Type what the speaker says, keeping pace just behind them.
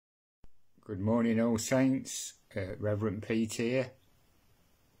Good morning, all saints. Rev Pete here.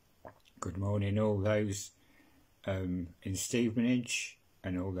 Good morning, all those in Stevenage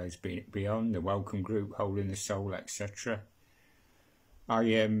and all those beyond, the welcome group, holding the soul, etc.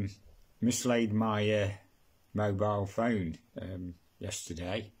 I mislaid my mobile phone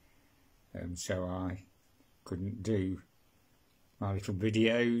yesterday, so I couldn't do my little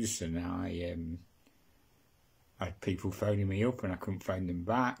videos, and I had people phoning me up and I couldn't phone them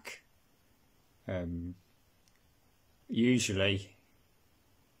back. Usually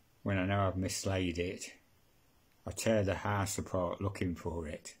when I know I've mislaid it, I tear the house apart looking for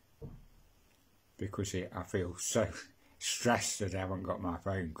it, because I feel so stressed that I haven't got my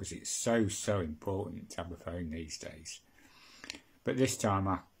phone, because it's so important to have a phone these days. But this time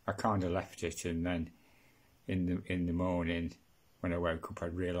I kind of left it, and then in the morning when I woke up I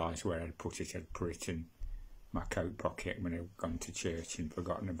realised where I'd put it. I'd put it in my coat pocket when I'd gone to church and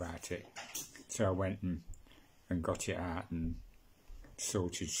forgotten about it. So I went and got it out and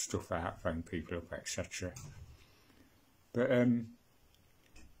sorted stuff out, phoned people up, etc. But and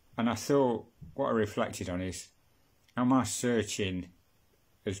I thought, what I reflected on is, am I searching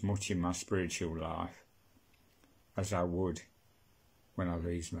as much in my spiritual life as I would when I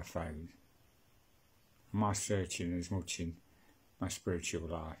lose my phone? Am I searching as much in my spiritual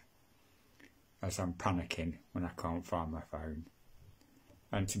life as I'm panicking when I can't find my phone?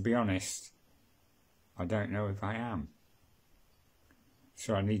 And to be honest, I don't know if I am.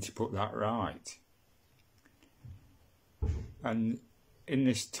 So I need to put that right. And in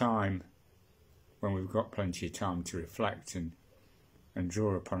this time, when we've got plenty of time to reflect and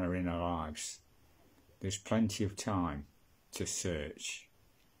draw upon our inner lives, there's plenty of time to search.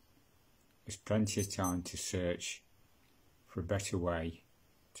 There's plenty of time to search for a better way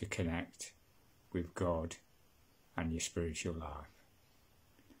to connect with God and your spiritual life.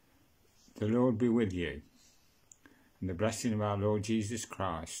 The Lord be with you, and the blessing of our Lord Jesus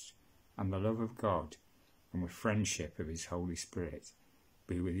Christ, and the love of God, and the friendship of his Holy Spirit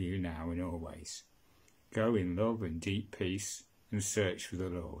be with you now and always. Go in love and deep peace, and search for the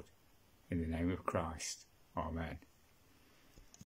Lord. In the name of Christ. Amen.